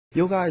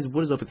Yo guys,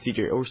 what is up? It's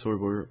CJ or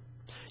Sorable here.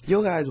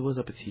 Yo guys, what is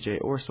up? It's CJ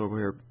or Sorable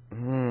here.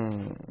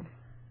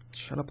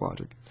 Shut up,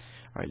 Logic.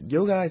 Alright,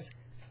 yo guys,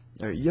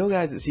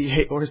 it's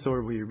CJ or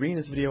Sorable here, reading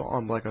this video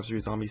on Black Ops 3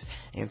 Zombies,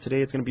 and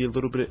today it's going to be a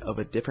little bit of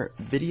a different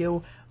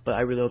video, but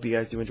I really hope you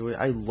guys do enjoy it.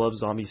 I love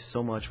zombies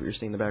so much. What you're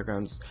seeing in the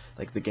background's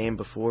like the game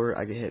before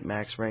I get hit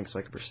max rank so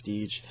I can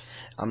prestige.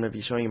 I'm going to be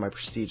showing you my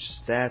prestige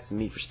stats and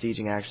me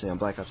prestiging actually on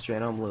Black Ops 3. I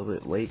know I'm a little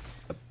bit late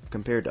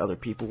compared to other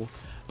people,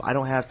 but I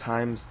don't have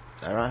time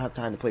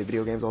to play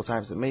video games all the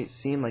time, so it may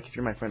seem like if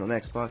you're my friend on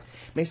Xbox,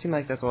 it may seem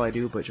like that's all I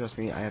do, but trust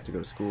me, I have to go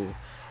to school,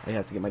 I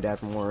have to get my dad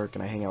from work,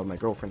 and I hang out with my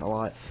girlfriend a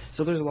lot,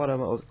 so there's a lot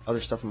of other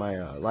stuff in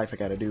my life I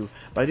gotta do,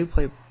 but I do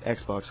play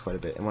Xbox quite a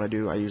bit, and when I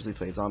do, I usually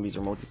play zombies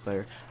or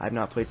multiplayer. I've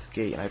not played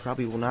Skate, and I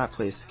probably will not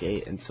play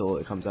Skate until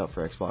it comes out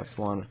for Xbox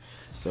One,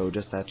 so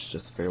that's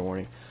just a fair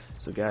warning.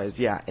 So guys,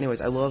 yeah, anyways,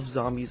 I love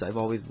zombies. I've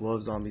always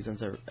loved zombies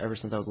ever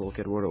since I was a little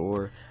kid.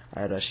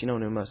 I had Shino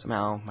Numa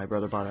somehow. My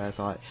brother bought it, I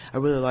thought. I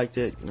really liked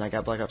it, and I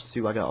got Black Ops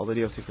 2. I got all the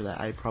DLC for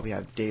that. I probably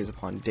have days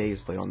upon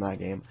days played on that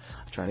game.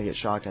 Trying to get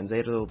shotguns. They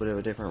had a little bit of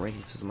a different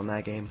ranking system on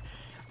that game.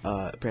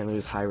 Apparently it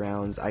was high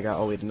rounds. I got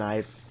all the way to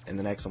knife, and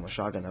the next one was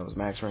shotgun. That was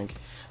max rank.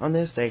 On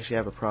this, they actually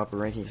have a proper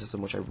ranking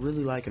system, which I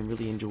really like and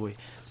really enjoy.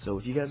 So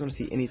if you guys want to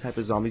see any type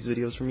of zombies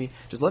videos from me,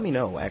 just let me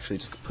know. Actually,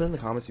 just put in the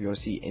comments if you want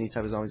to see any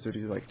type of zombies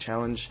videos, like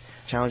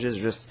challenges,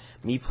 or just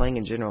me playing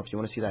in general. If you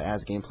want to see that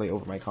as gameplay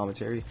over my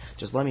commentary,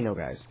 just let me know,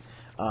 guys.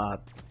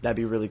 That'd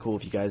be really cool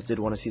if you guys did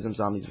want to see some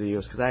zombies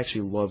videos, because I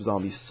actually love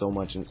zombies so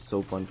much and it's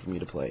so fun for me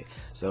to play.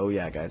 So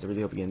yeah guys, I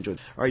really hope you enjoyed.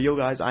 Alright, yo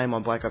guys, I am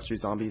on Black Ops 3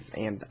 Zombies,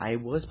 and I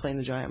was playing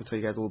the Giant. I'm going to tell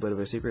you guys a little bit of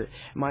a secret.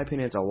 In my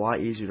opinion, it's a lot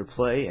easier to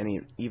play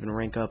and even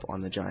rank up on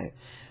the Giant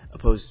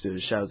opposed to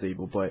Shadows of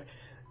Evil, but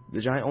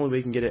the Giant, only way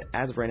you can get it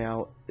as of right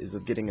now is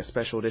of getting a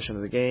special edition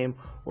of the game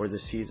or the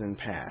season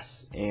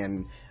pass,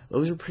 and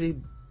those are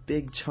pretty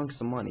big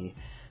chunks of money.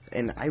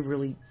 And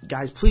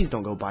guys, please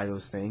don't go buy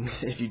those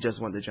things if you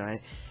just want the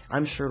Giant.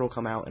 I'm sure it'll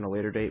come out in a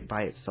later date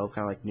by itself,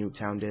 kind of like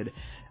Nuketown did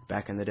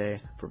back in the day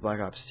for Black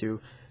Ops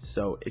 2.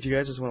 So if you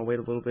guys just want to wait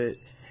a little bit,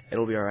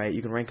 it'll be alright.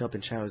 You can rank up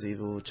in Shadows of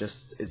Evil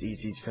just as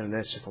easy as you can, and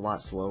that's just a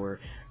lot slower.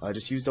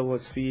 Just use double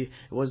XP. It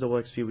was double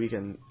XP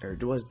weekend, or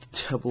it was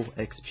double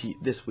XP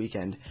this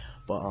weekend,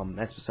 but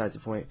that's besides the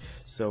point.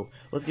 So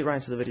let's get right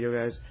into the video,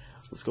 guys.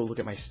 Let's go look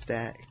at my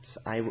stats.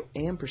 I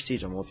am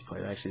prestige on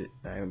multiplayer. Actually,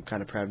 I'm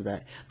kind of proud of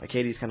that. My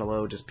KD's kind of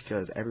low just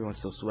because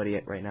everyone's so sweaty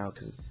right now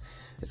because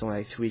it's only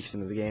like 2 weeks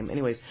into the game.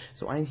 Anyways,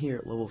 so I'm here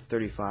at level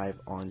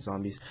 35 on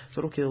zombies.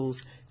 Total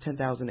kills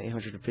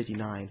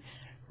 10,859.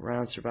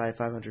 Rounds survived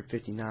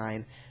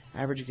 559.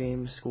 Average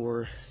game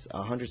score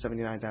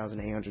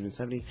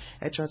 179,870.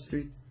 Headshots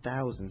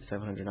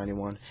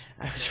 3,791.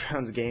 Average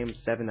rounds game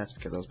 7. That's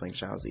because I was playing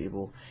Shadows of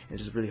Evil.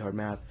 It's just a really hard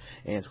map.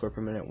 And score per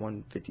minute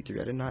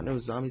 153. I did not know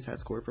zombies had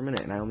score per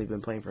minute, and I only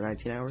been playing for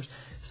 19 hours.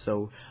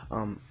 So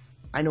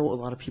I know a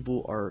lot of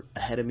people are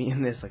ahead of me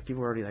in this. Like,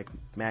 people are already like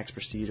max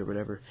prestige or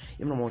whatever,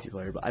 even on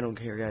multiplayer. But I don't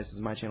care, guys. This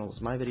is my channel. This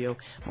is my video,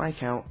 my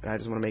account, and I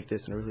just want to make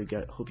this. And I really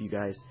hope you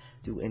guys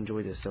do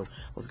enjoy this. So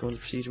let's go into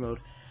prestige mode.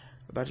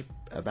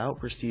 About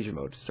prestige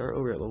mode. Start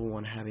over at level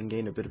 1, having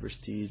gained a bit of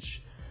prestige.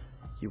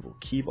 You will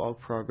keep all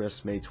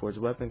progress made towards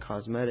weapon,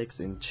 cosmetics,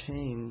 and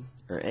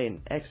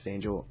in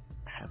exchange you'll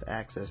have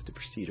access to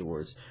prestige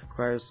awards.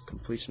 Requires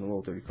completion of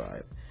level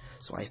 35.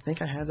 So I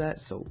think I have that,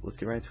 so let's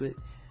get right into it.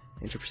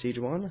 Enter prestige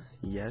 1.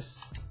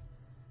 Yes.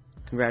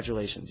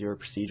 Congratulations, you're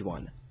prestige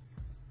 1.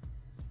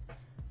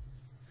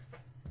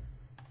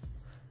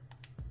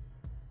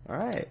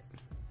 Alright,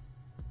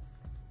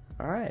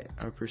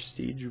 I'm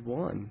prestige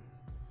 1.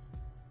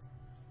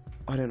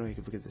 I don't know, you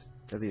could look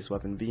at this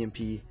weapon,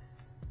 VMP,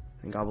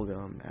 and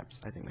Gobblegum apps.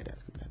 I think my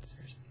dad's coming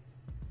downstairs.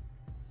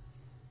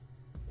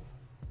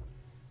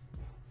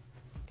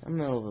 I'm in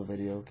the middle of a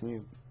video. Can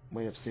you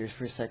wait upstairs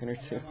for a second or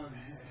two?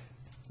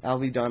 I'll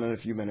be done in a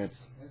few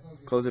minutes.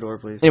 Close the door,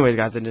 please. Anyway,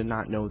 guys, I did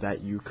not know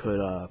that you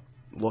could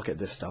look at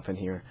this stuff in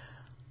here.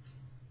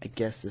 I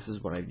guess this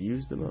is what I've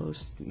used the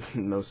most.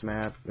 Most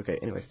map. Okay,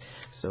 anyways,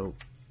 so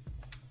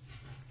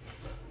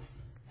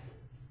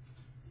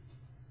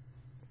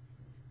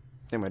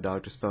I think my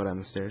dog just fell down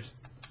the stairs.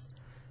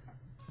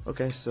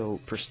 Okay, so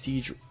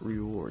prestige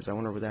rewards. I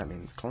wonder what that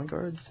means. Calling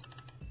cards?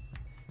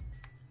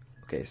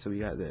 Okay, so we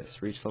got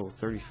this. Reach level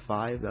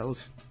 35. That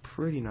looks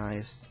pretty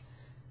nice.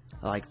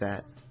 I like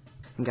that.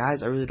 And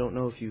guys, I really don't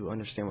know if you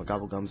understand what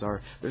gobblegums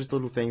are. There's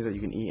little things that you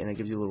can eat, and it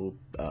gives you little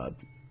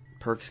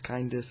perks,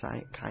 kinda.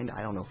 I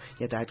don't know.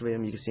 You have to activate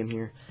them. You can see them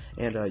here.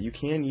 And you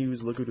can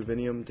use liquid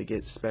divinium to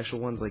get special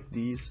ones like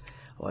these,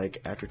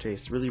 like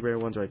aftertaste. Really rare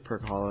ones are like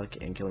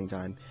Perkaholic and Killing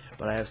Time,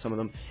 but I have some of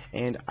them,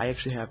 and I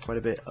actually have quite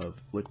a bit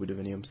of liquid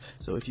diviniums.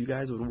 So if you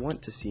guys would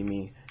want to see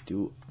me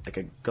do like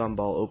a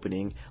gumball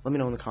opening, let me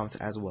know in the comments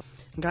as well.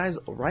 And guys,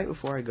 right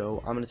before I go,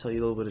 I'm going to tell you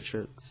a little bit of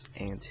tricks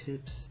and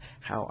tips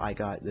how I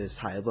got this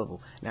high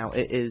level. Now,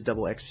 it is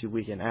double XP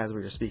weekend as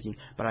we are speaking,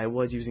 but I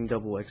was using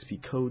double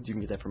XP codes. You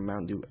can get that from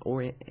Mountain Dew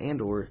or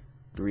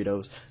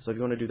Doritos. So if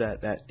you want to do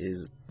that, that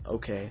is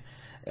okay.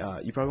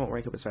 You probably won't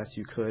rank up as fast as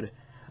you could.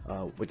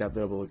 without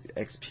the double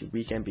XP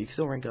weekend, but you can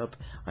still rank up.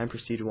 I'm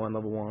Prestige 1,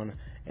 level 1,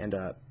 and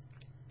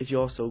if you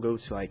also go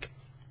to, like,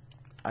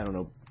 I don't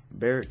know,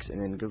 barracks, and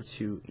then go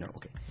to, no,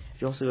 okay.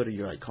 If you also go to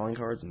your, like, calling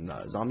cards and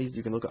zombies,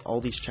 you can look at all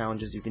these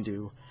challenges you can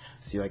do.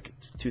 See, like,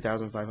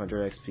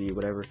 2,500 XP,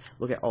 whatever.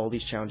 Look at all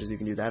these challenges you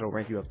can do. That'll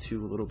rank you up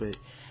too a little bit.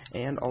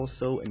 And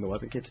also, in the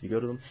weapon kits, if you go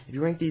to them, if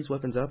you rank these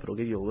weapons up, it'll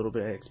give you a little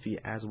bit of XP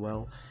as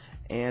well.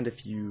 And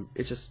if you,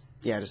 it's just,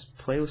 yeah, just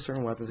play with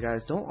certain weapons,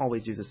 guys. Don't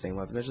always use the same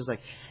weapon. It's just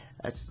like,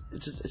 it's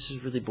just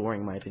really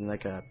boring in my opinion.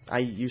 Like, I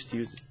used to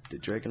use the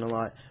Dragon a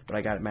lot, but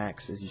I got it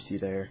max, as you see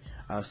there.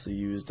 I also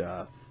used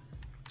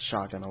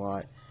shotgun a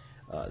lot.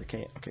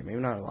 Okay, maybe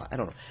not a lot. I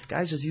don't know.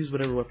 Guys, just use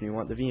whatever weapon you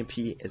want. The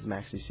VMP is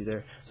max, you see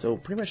there. So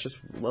pretty much just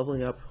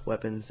leveling up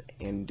weapons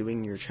and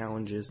doing your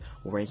challenges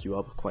will rank you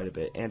up quite a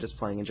bit, and just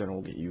playing in general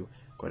will get you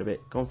quite a bit.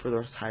 Going for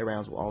those high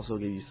rounds will also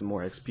give you some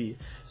more XP.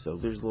 So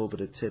there's a little bit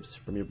of tips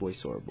from your boy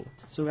Sorable.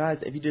 So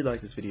guys, if you did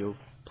like this video,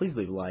 please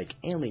leave a like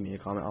and leave me a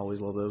comment. I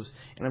always love those.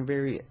 And I'm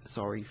very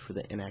sorry for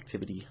the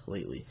inactivity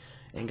lately.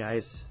 And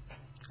guys,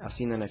 I'll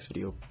see you in the next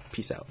video.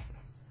 Peace out.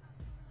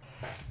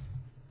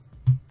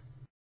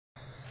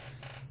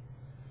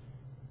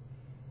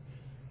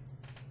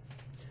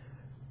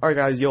 Alright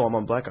guys, yo, I'm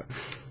on Black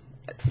Ops.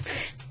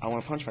 I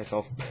want to punch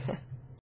myself.